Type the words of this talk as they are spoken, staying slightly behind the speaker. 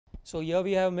So here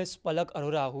we have Miss Palak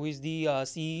Arora, who is the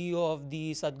CEO of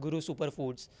the Satguru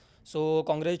SuperFoods. So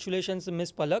congratulations,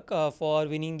 Miss Palak, for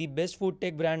winning the best food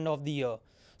tech brand of the year.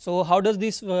 So how does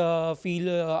this feel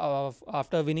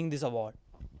after winning this award?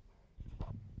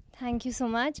 Thank you so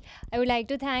much. I would like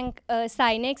to thank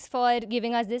Synex for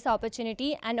giving us this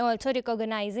opportunity and also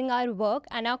recognizing our work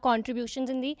and our contributions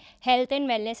in the health and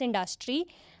wellness industry,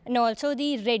 and also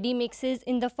the ready mixes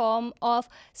in the form of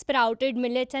sprouted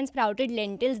millets and sprouted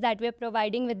lentils that we're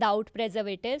providing without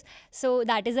preservatives. So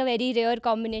that is a very rare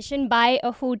combination by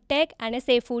a food tech and a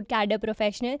safe food cadre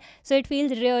professional. So it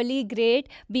feels really great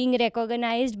being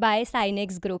recognized by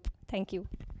Synex Group. Thank you.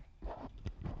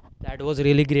 That was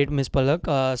really great, Ms.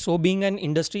 Palak. So being an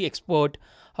industry expert,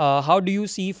 how do you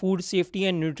see food safety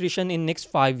and nutrition in next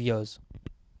 5 years?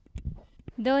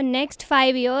 The next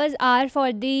 5 years are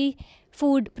for the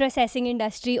food processing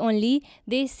industry only.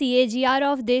 The CAGR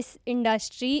of this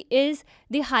industry is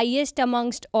the highest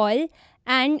amongst all,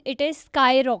 and it is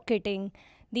skyrocketing.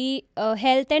 The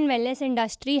health and wellness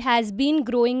industry has been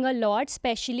growing a lot,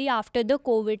 especially after the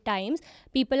COVID times.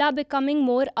 People are becoming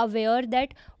more aware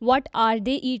that what are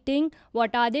they eating,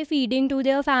 what are they feeding to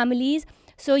their families.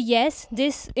 So yes,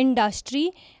 this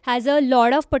industry has a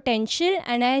lot of potential,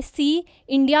 and I see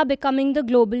India becoming the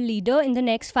global leader in the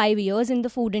next 5 years in the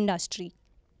food industry.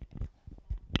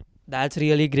 That's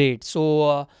really great.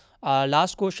 So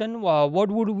last question, what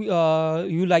would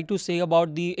you like to say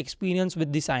about the experience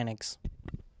with the Synex?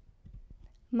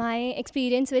 My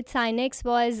experience with Synex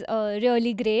was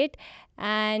really great,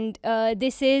 and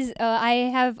I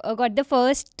have got the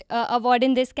first award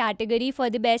in this category for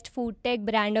the best food tech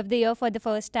brand of the year for the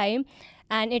first time,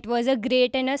 and it was a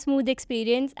great and a smooth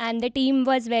experience, and the team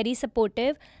was very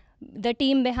supportive. The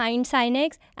team behind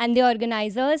Synex and the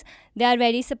organizers, they are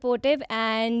very supportive,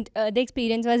 and the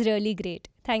experience was really great.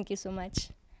 Thank you so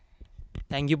much.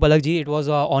 Thank you, Palak ji. It was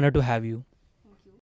an honor to have you.